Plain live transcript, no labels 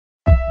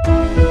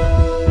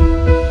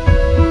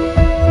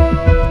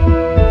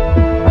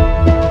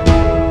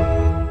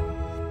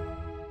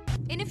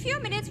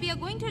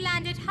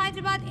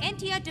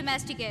NTR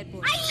domestic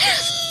airport.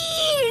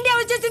 India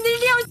వచ్చేసింది.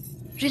 India.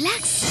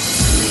 Relax.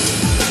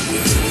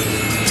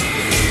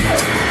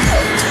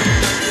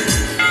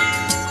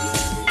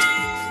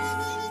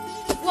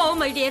 Oh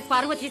my dear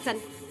Parvati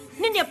sun,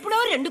 నిన్నెప్పుడో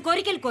 2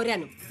 కోరికలు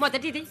కోరాను.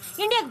 మొదటిది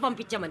ఇండియాకు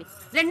పంపించమని,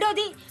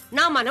 రెండోది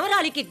నా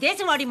మనవరాలికి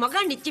దేశవాడి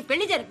మగాన్నిచ్చి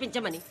పెళ్లి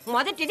జరిపించమని.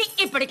 మొదటిది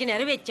ఇప్పటికి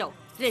నెరవేర్చావు,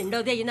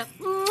 రెండోది అయినా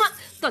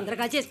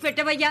తొందరగా చేసి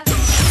పెట్టవయ్యా.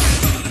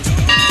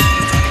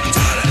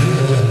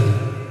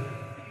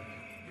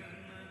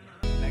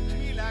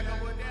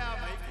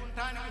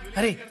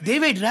 అరే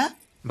దేవేడ్రా.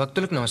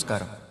 భక్తులకు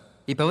నమస్కారం.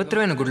 ఈ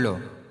పవిత్రమైన గుడిలో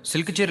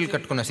సిల్క్ చీరలు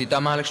కట్టుకున్న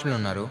సీతామహాలక్ష్మిలు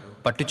ఉన్నారు,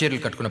 పట్టు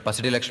చీరలు కట్టుకున్న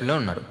పసిడి లక్ష్మిలో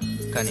ఉన్నారు.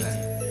 కానీ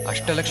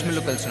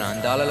అష్టలక్ష్మిలో కలిసిన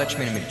అందాల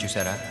లక్ష్మిని మీరు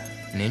చూసారా?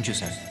 నేను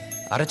చూశాను.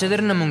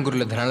 అరచెదరిన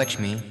ముంగురుల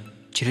ధనలక్ష్మి,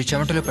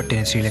 చిరుచెమటలు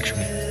పట్టిన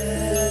శ్రీలక్ష్మి,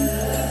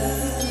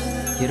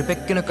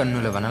 ఎరుపెక్కిన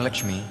కన్నుల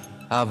వనలక్ష్మి,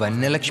 ఆ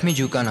వన్యలక్ష్మి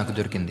జూకా నాకు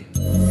దొరికింది.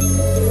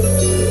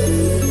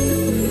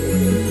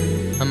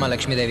 అమ్మ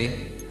లక్ష్మీదేవి,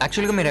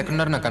 యాక్చువల్గా మీరు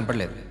ఎక్కడున్నారో నాకు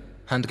కనపడలేదు,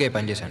 అందుకే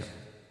పని చేశాను.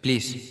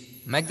 ప్లీజ్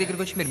మైక్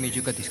దగ్గరికి వచ్చి మీరు మీ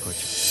జూకా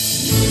తీసుకోవచ్చు.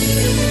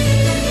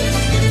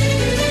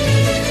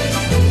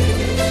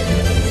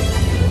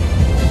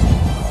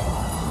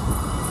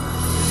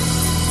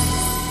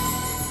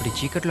 ఇప్పుడు ఈ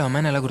చీకట్లో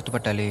అమ్మాయిని ఎలా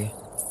గుర్తుపట్టాలి?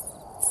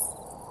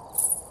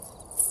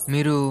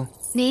 మీరు?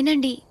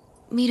 నేనండి,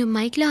 మీరు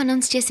మైక్లో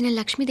అనౌన్స్ చేసిన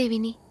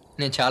లక్ష్మీదేవిని.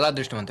 నేను చాలా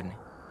అదృష్టవంతుడిని.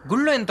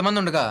 గుళ్ళో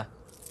ఇంతమంది ఉండగా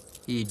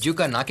ఈ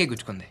జూకా నాకే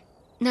గుచ్చుకుంది.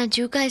 నా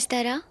జూకా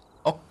ఇస్తారా?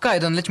 ఒక్క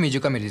 500 ఇచ్చి మీ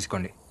జూకా మీరు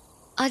తీసుకోండి.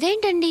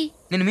 అదేంటండి?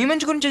 నేను మీ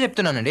మంచి గురించే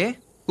చెప్తున్నానండి.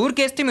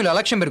 ఊరికేస్తే మీరు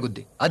అలక్ష్యం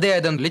పెరుగుద్ది. అదే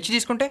 500 ఇచ్చి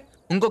తీసుకుంటే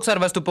ఇంకొకసారి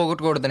వస్తువు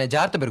పోగొట్టుకోవద్దనే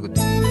జాగ్రత్త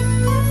పెరుగుద్ది.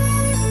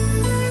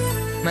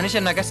 మనిషి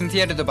అన్నాక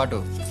సిన్సియారిటీతో పాటు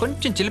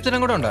కొంచెం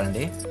చిలిపితనం కూడా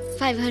ఉండాలండి.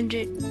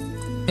 500.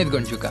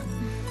 ఇదిగోండి జూకా.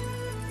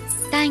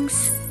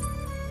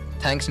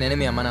 థ్యాంక్స్ నేనే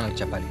మీ అమ్మ నాన్నకు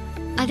చెప్పాలి.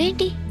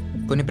 అదేంటి?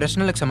 కొన్ని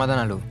ప్రశ్నలకు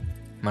సమాధానాలు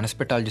మనసు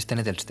పెట్టి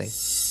ఆలోచిస్తేనే తెలుస్తాయి.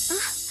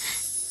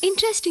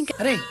 ఇంట్రెస్టింగ్.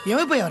 అరే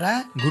ఏమైపోయావరా?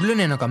 గుడిలో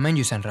నేను ఒక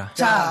అమ్మాయిని చూశాను రా.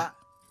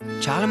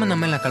 చాలా మంది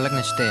అమ్మాయిలు నా కళ్ళకి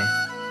నచ్చితే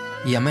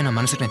ఈ అమ్మాయి నా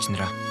మనసుకు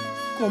నచ్చిందిరా.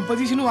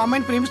 కొంపదీసి నువ్వు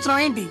అమ్మాయిని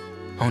ప్రేమిస్తున్నావు ఏంటి?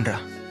 అవునరా.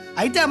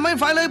 అయితే అమ్మాయిని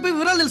ఫాలో అయిపోయి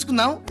వివరాలు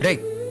తెలుసుకుందాం. రే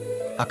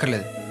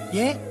అక్కర్లేదు.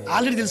 ఏ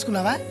ఆల్రెడీ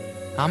తెలుసుకున్నావా?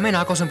 ఆ అమ్మాయి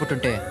నా కోసం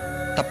పుట్టుంటే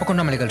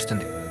తప్పకుండా మళ్ళీ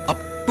కలుస్తుంది.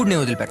 అప్పుడు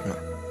నేను వదిలిపెట్టను.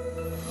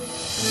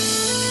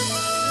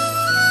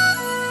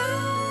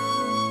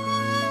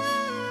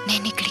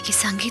 నేను ఇక్కడికి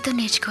సంగీతం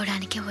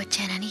నేర్చుకోవడానికి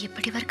వచ్చానని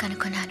ఇప్పటి వరకు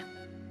అనుకున్నాను.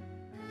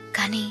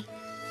 కానీ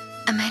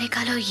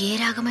అమెరికాలో ఏ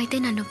రాగమైతే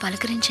నన్ను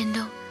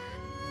పలకరించిందో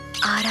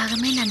ఆ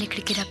రాగమే నన్ను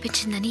ఇక్కడికి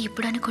రప్పించిందని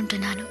ఇప్పుడు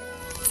అనుకుంటున్నాను.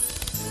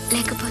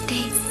 లేకపోతే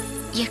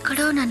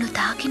ఎక్కడో నన్ను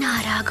తాకిన ఆ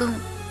రాగం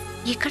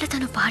ఇక్కడ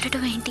తను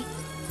పాడటం ఏంటి?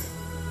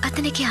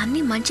 అతనికి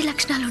అన్ని మంచి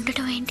లక్షణాలు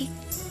ఉండటం ఏంటి?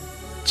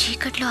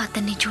 చీకట్లో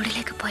అతన్ని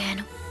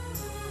చూడలేకపోయాను.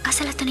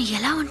 అసలు అతను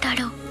ఎలా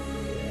ఉంటాడో?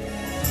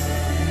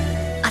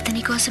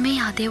 అతని కోసమే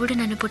ఆ దేవుడు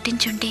నన్ను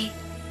పుట్టించుంటే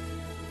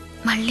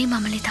మళ్ళీ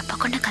మమ్మల్ని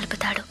తప్పకుండా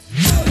కలుపుతాడు.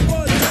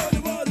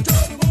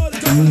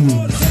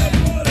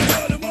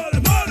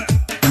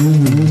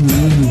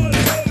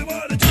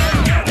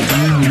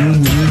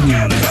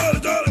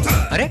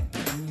 అరే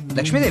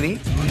లక్ష్మీదేవి.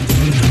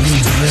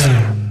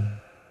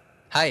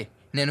 హాయ్,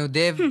 నేను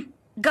దేవ్.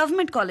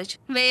 గవర్నమెంట్ కాలేజ్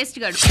వేస్ట్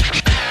గాడు.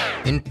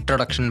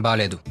 ఇంట్రొడక్షన్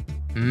బాలేదు.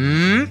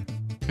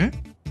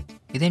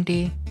 ఇదేంటి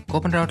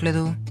కోపం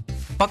రావట్లేదు?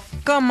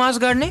 పక్కా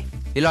మాస్ గాడిని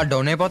ఇలా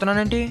డౌన్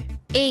అయిపోతున్నానంటే.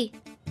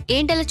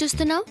 ఏంటలా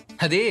చూస్తున్నావు?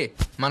 అది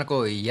మనకు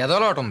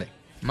ఎదలోట ఉంది,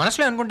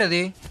 మనసులో అనుకుంటే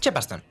అది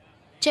చెప్పేస్తాను.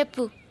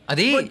 చెప్పు.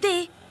 అది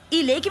ఈ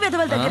లేకి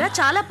వెధవల దగ్గర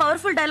చాలా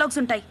పవర్ఫుల్ డైలాగ్స్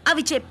ఉంటాయి.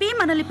 అవి చెప్పి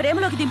మనల్ని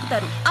ప్రేమలోకి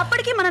దింపుతారు.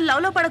 అప్పటికి మనం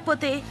లవ్ లో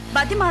పడకపోతే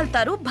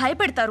బతిమాలుతారు,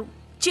 భయపెడతారు.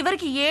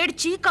 చివరికి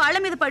ఏడ్చి కాళ్ల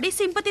మీద పడి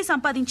సింపతి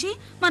సంపాదించి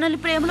మనల్ని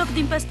ప్రేమలోకి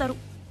దింపేస్తారు.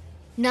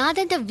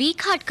 నాదంత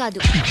వీక్ హార్ట్ కాదు.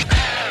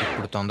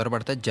 ఇప్పుడు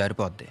తొందరపడితే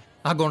జారిపోద్ది.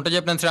 ఆ గుంట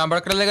చెప్పినంత శ్రమ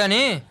పడక్కర్లే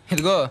కానీ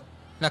ఇదిగో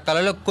నా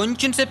కళ్ళలో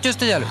కొంచెం సేపు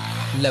చూస్తే చాలు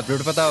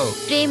లెప్పుడిపోతావు.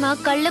 ప్రేమ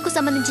కళ్ళకు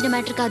సంబంధించిన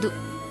మ్యాటర్ కాదు,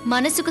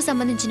 మనసుకు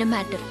సంబంధించిన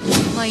మ్యాటర్.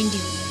 Mind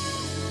you.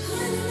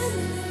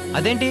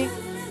 అదేంటి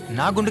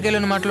నా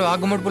గుండెకెళ్ళిన మాటలు ఆ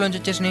గుమ్మడిపులోంచి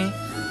వచ్చేసినాయి?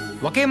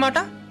 ఒకే మాట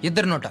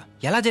ఇద్దరు నోట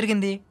ఎలా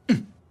జరిగింది?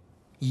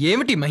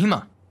 ఏమిటి మహిమ?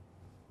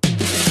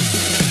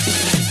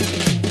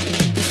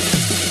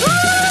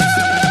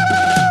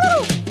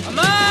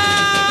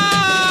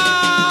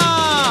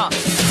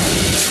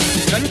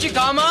 కంచి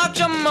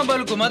కామాక్షమ్మ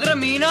బలుకు, మధుర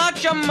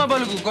మీనాక్షమ్మ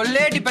బలుకు,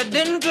 కొల్లేటి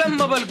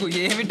పెద్దంట్లమ్మ బలుకు.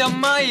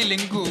 ఏమిటమ్మా ఈ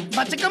లింకు?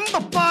 బచకం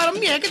పప్పారం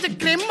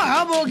ఏకచక్రం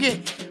మహాభోగే.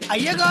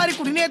 అయ్యగారి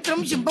కుడి నేత్రం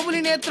సింపములి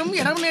నేత్రం,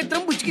 ఎడమ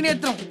నేత్రం బుచ్చికి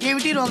నేత్రం.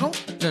 ఏమిటి రోగం?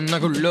 నిన్న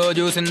గుళ్ళో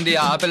చూసింది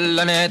ఆ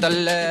పిల్లనే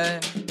తల్లే.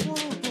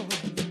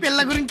 పిల్ల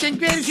గురించి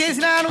ఎంక్వైరీ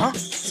చేసినాను.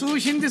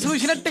 చూసింది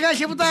చూసినట్టుగా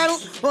చెబుతాను.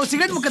 ఓ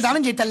సిగరెట్ ముక్క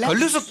దానం చేయి తల్లే.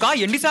 కళ్ళు సుక్క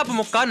ఎండిసాప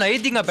ముక్క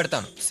నైవేద్యంగా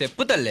పెడతాను.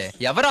 చెప్పు తల్లే,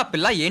 ఎవరా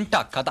పిల్ల, ఏంటా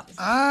కథ?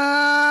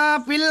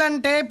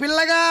 పిల్లంటే పిల్ల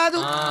కాదు,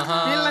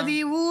 పిల్లది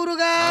ఊరు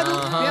కాదు.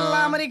 పిల్ల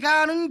అమెరికా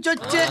నుంచి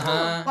వచ్చే,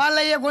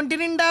 వాళ్ళయ్య ఒంటి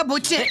నిండా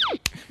బొచ్చే.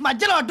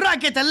 మధ్యలో అడ్డు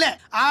రాకే తల్లే.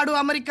 ఆడు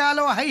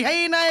అమెరికాలో హై హై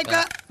నాయక,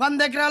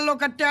 100 ఎకరాల్లో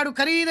కట్టాడు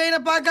ఖరీదైన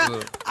పాక.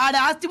 ఆడి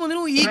ఆస్తి ముందు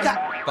నువ్వు ఈక.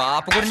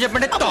 పాప గురించి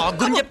చెప్పంటే తాగు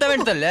గురించి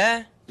చెప్తావేంటి తల్లే?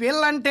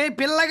 పిల్లంటే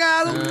పిల్ల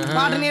కాదు.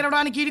 పాట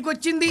నేర్వడానికి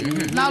ఈడికొచ్చింది.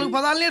 4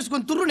 పదాలు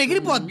నేర్చుకుని తుర్రు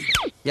ఎగిరిపోద్ది.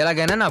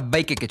 ఎలాగైనా నా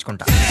bike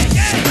ఎక్కించుకుంటా.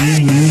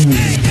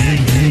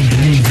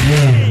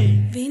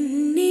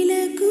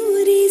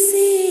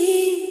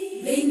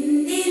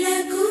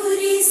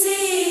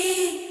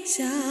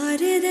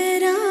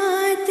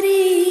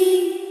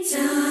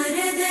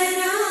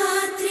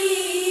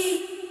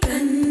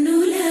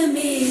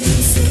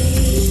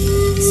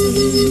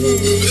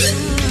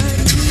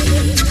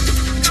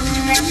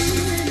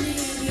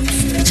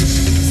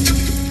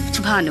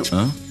 Bhanu,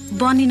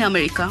 born in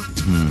America,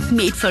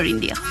 made for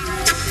India.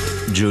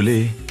 Julie,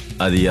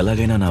 అది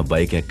ఎలాగైనా నా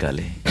బైక్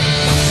ఎక్కాలి.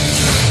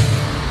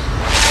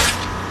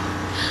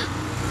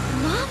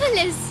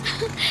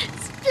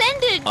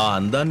 ఆ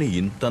అందాన్ని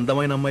ఇంత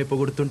అందమైన అమ్మాయి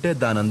పొగుడుతుంటే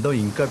దాని అందం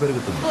ఇంకా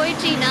పెరుగుతుంది.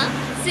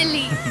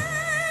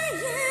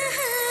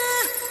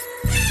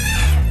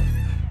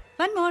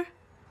 One more.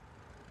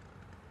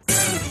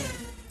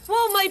 Oh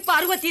my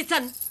Parvati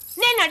sun,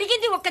 నేను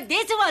అడిగింది ఒక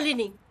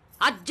దేశవాళిని.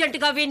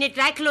 అర్జెంటుగా వీని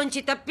ట్రాక్ లోంచి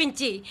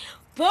తప్పించి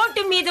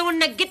పోటు మీద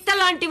ఉన్న గిత్త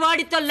లాంటి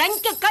వాడితో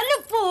లంక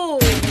కలుపు.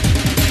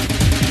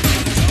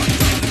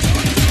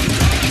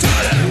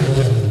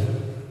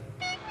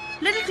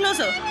 Little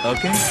closer.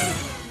 ఓకే.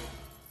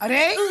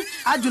 అరే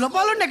ఆ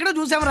జులపాలు ఎక్కడో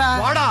చూసావరా?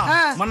 వాడా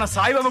మన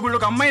సాయిబాబా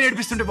గుళ్ళోకి అమ్మాయి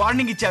నడిపిస్తుంటే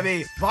వార్నింగ్ ఇచ్చావే,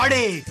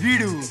 వాడే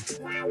వీడు.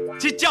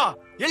 చిచ్చా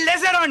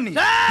ఎల్లేసారా వాడిని.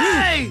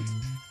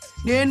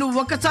 నేను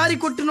ఒకసారి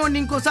కొట్టినోడిని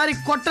ఇంకోసారి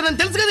కొట్టనని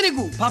తెలుసు కదా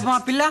నీకు. పాప మా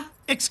పిల్ల.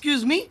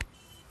 ఎక్స్క్యూజ్ మీ,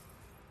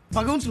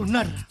 భగవంతుడు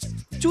ఉన్నాడు,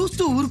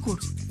 చూస్తూ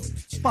ఊరుకోడు.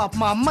 పాప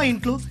మా అమ్మ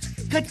ఇంట్లో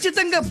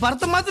ఖచ్చితంగా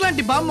భరతమాత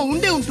లాంటి బామ్మ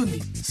ఉండే ఉంటుంది.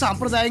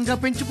 సాంప్రదాయంగా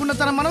పెంచుకున్న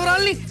తన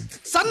మనవరాల్ని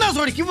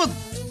సన్నాసోడికి ఇవ్వదు.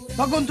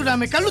 భగవంతుడు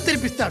ఆమె కళ్ళు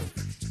తెరిపిస్తాడు,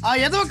 ఆ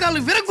ఎదవ కాళ్ళు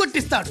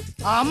విరగొట్టిస్తాడు,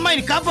 ఆ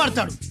అమ్మాయిని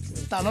కాపాడుతాడు.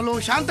 తనలో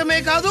శాంతమే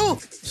కాదు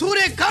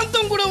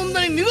సూర్యకాంతం కూడా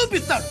ఉందని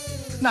నిరూపిస్తాడు.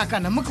 నాకు ఆ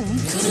నమ్మకం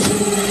ఉంది.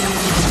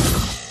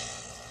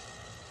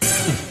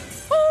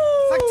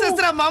 సక్సెస్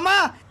రా మామా.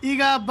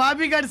 ఇక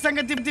బాబీ గారి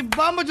సంగతి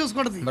బామ్మ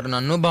చూసుకోవడది. మరి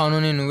నన్ను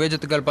భానుని నువ్వే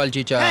జత కలపాలి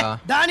చీచా.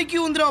 దానికి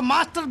ఉందిరా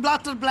మాస్టర్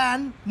బ్లాస్టర్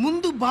ప్లాన్.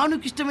 ముందు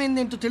భానుకి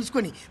ఇష్టమైంది ఏంటో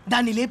తెలుసుకొని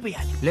దాన్ని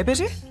లేపేయాలి.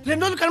 లేపేసి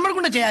 2 రోజులు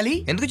కనబడకుండా చేయాలి.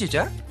 ఎందుకు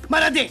చీచా?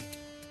 మరి అదే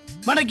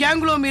మన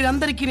గ్యాంగ్ లో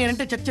మీరందరికీ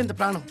నేనంటే చచ్చేంత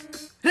ప్రాణం.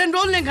 2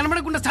 రోజులు నేను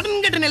కనబడకుండా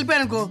సడన్ గా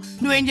నిలిపానుకో,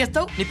 నువ్వేం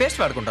చేస్తావు? నీ పేస్ట్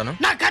వాడుకుంటాను.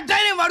 నా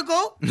కట్టాయనే వాడుకో.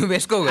 నువ్వు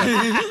వేసుకోగా.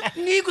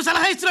 నీకు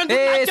సలహా ఇస్తున్నాను.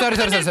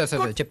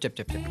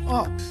 చెప్పు.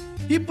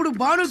 ఇప్పుడు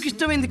భానుకి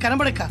ఇష్టమైంది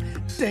కనబడక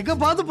తెగ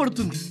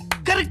బాధపడుతుంది.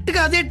 కరెక్ట్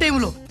గా అదే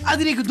టైంలో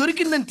అది నీకు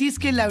దొరికిందని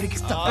తీసుకెళ్లి ఆవిడకి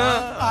ఇస్తా.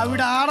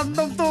 ఆవిడ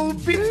ఆనందంతో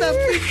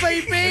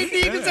అయిపోయి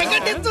నీకు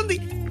సెకండ్ ఇస్తుంది.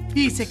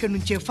 ఈ సెకండ్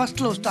నుంచే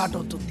ఫస్ట్ లో స్టార్ట్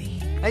అవుతుంది.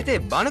 అయితే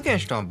భానుకే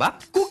ఇష్టం అబ్బా.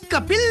 కుక్క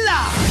పిల్ల.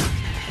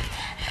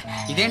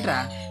 ఇదేంట్రా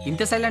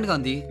ఇంత సైలెంట్ గా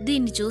ఉంది?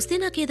 దీన్ని చూస్తే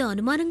నాకేదో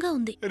అనుమానంగా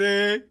ఉంది. రే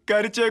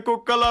కరిచే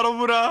కుక్కలు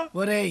అరవురా.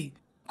 ఒరేయ్,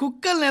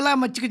 కుక్కల్ని ఎలా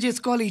మచ్చిక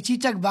చేసుకోవాలి ఈ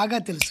చీచాకు బాగా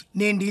తెలుసు.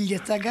 నేను డీల్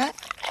చేస్తాగా.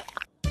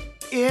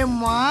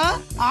 ఏమ్మా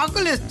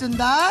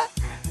ఆకులేస్తుందా?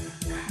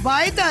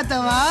 బాయ్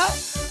తాతవా?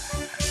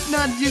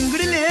 నా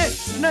జింగుడిలే,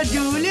 నా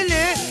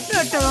జూలిలే,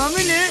 నా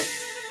టామిలే.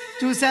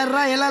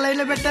 చూసారా ఎలా లైన్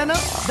లో పెట్టాను?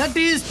 That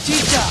is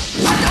చీచా.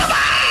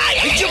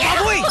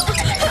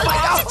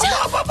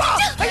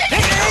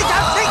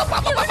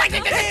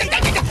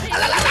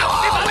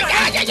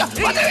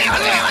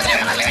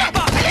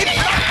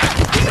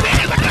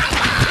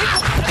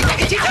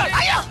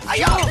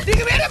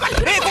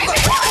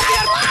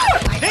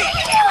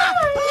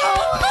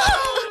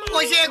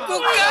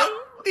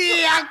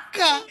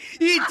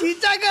 ఈ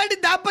చీచాగాడి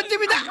దాపత్య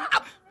మీద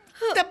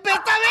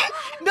తెప్పేస్తావే.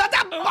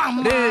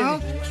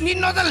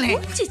 నిన్ను వదలనే.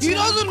 ఈ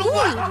రోజు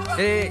నువ్వు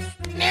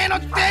నేను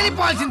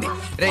తేలిపోవాల్సింది.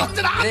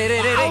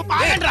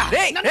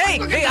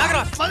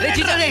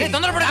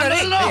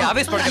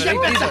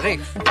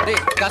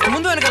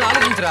 ముందు వెనకాల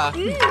ఆలోచించరా.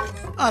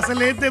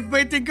 అసలే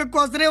దెబ్బైతే ఇంకా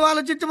కోసరే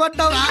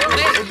ఆలోచించబడ్డావు.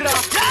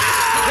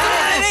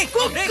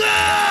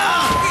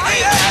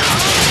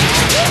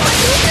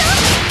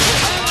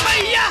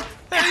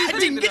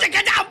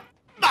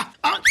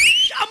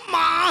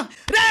 అమ్మా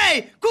రే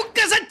కుక్క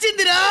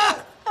సచ్చిందిరా.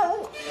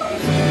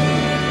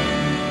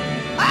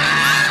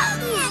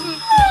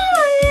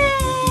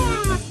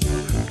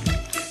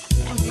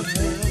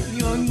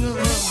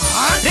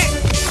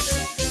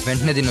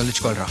 వెంటనే దీన్ని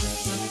వదిలించుకోవాలరా.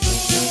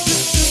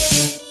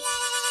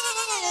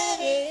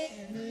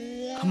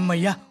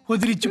 అమ్మయ్యా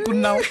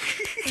వదిలించుకున్నావు.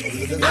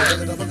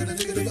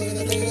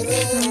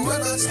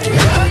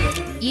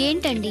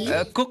 ఏంటండి?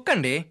 కుక్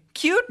అండి,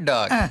 క్యూట్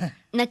డాగ్.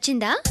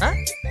 నచ్చిందా?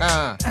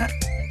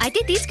 అయితే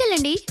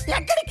తీసుకెళ్ళండి.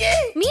 ఎక్కడికి?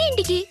 మీ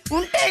ఇంటికి.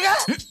 ఉంటేగా.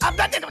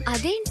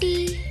 అదేంటి?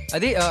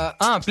 అది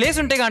ప్లేస్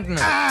ఉంటేగా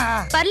అంటున్నా.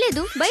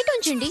 పర్లేదు, బయట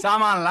ఉంచండి.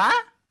 సామాన్లా?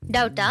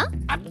 డౌటా?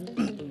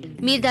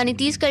 మీరు దాన్ని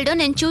తీసుకెళ్ళడం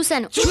నేను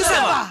చూశాను.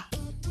 చూసావా?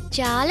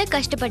 చాలా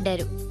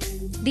కష్టపడ్డారు.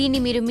 దీన్ని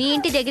మీరు మీ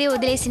ఇంటి దగ్గరే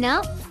వదిలేసినా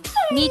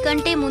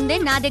నీకంటే ముందే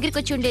నా దగ్గరికి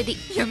వచ్చి ఉండేది.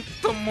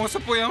 ఎంత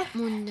మోసపోయాం.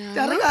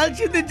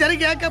 జరగాల్సింది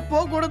జరిగాక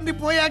పోకూడదు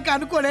పోయాక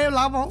అనుకోలే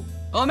లాభం.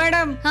 ఓ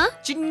మేడం, హా?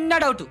 చిన్న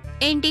డౌట్.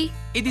 ఏంటి?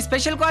 ఇది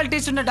స్పెషల్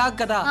క్వాలిటీస్ ఉన్న డాగ్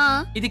కదా. ఆ.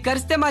 ఇది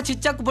కరిస్తే మా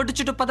చిచ్చాకు బొట్టు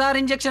చుట్టూ 16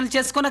 ఇంజెక్షన్లు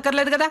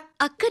చేసుకోనక్కర్లేదు కదా?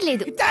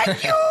 అక్కర్లేదు.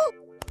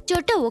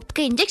 చోట ఒక్క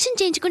ఇంజెక్షన్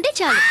చేయించుకుంటే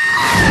చాలు.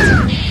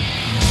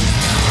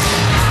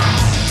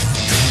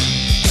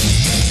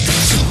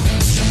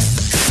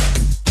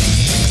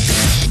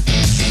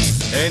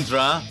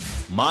 ఏంట్రా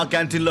మా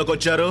క్యాంటీన్ లోకి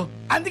వచ్చారు?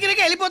 అందుకనే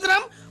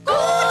వెళ్ళిపోతున్నాం.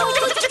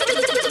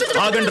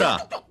 ఆగండ్రా,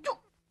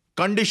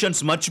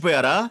 కండిషన్స్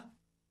మర్చిపోయారా?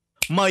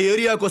 మా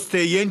ఏరియాకి వస్తే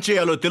ఏం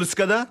చేయాలో తెలుసు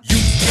కదా?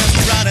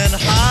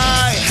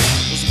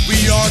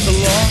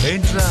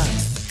 ఏంట్రా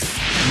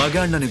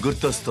మగాళ్ళని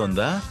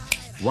గుర్తొస్తోందా?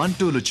 1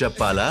 2లు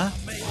చెప్పాలా?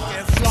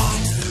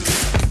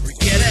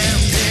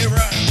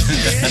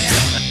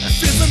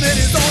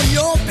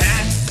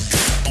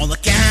 On the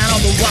count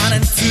of the 1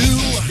 and 2,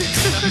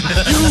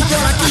 you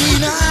gotta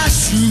clean our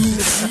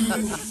shoes.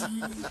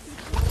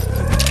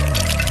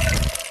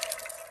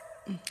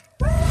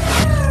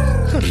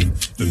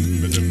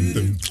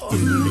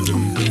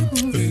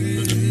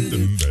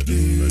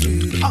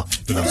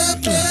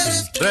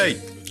 రేయ్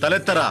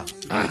తలెత్తరా.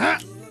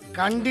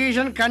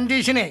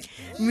 కండిషనే.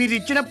 మీరు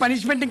ఇచ్చిన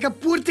పనిష్మెంట్ ఇంకా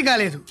పూర్తి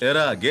కాలేదు.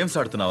 ఏరా గేమ్స్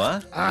ఆడుతున్నావా?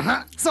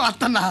 సో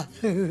అత్తన్నా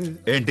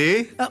ఏంటి?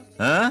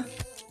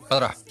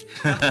 పదరా.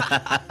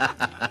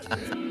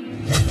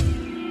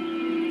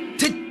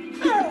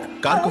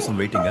 కార్ కోసం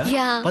వెయిటింగ్.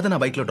 Yeah. పద నా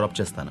బైక్ లో డ్రాప్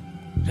చేస్తాను.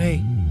 రే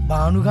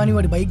బాను గాని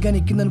వాడి బైక్ గాని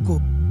ఎక్కిందనుకో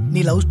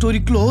నీ love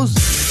story close.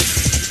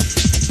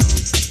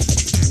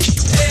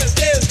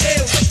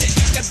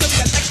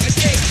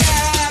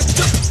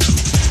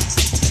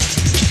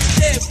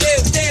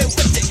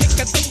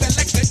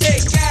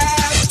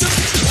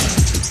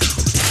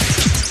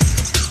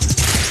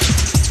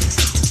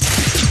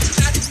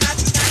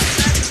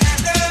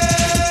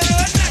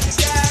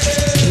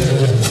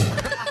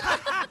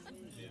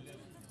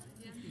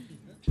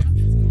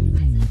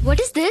 What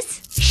is this?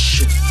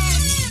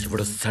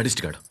 ఇప్పుడు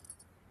సాడిస్ట్ గాడు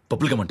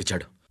పప్పులుగా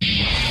మంటించాడు.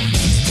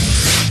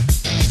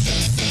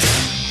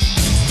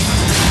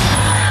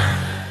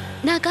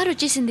 నా కార్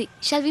వచ్చేసింది.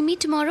 Shall we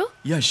meet tomorrow?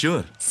 Yeah,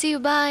 sure. See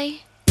you, bye.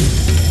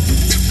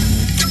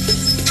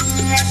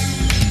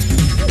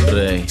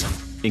 రేయ్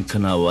ఇంకా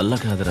నా వల్ల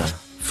కాదురా.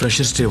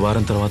 ఫ్రెషర్స్ డే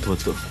వారం తర్వాత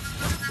వద్దు,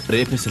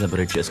 రేపే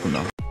సెలబ్రేట్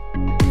చేసుకుందాం.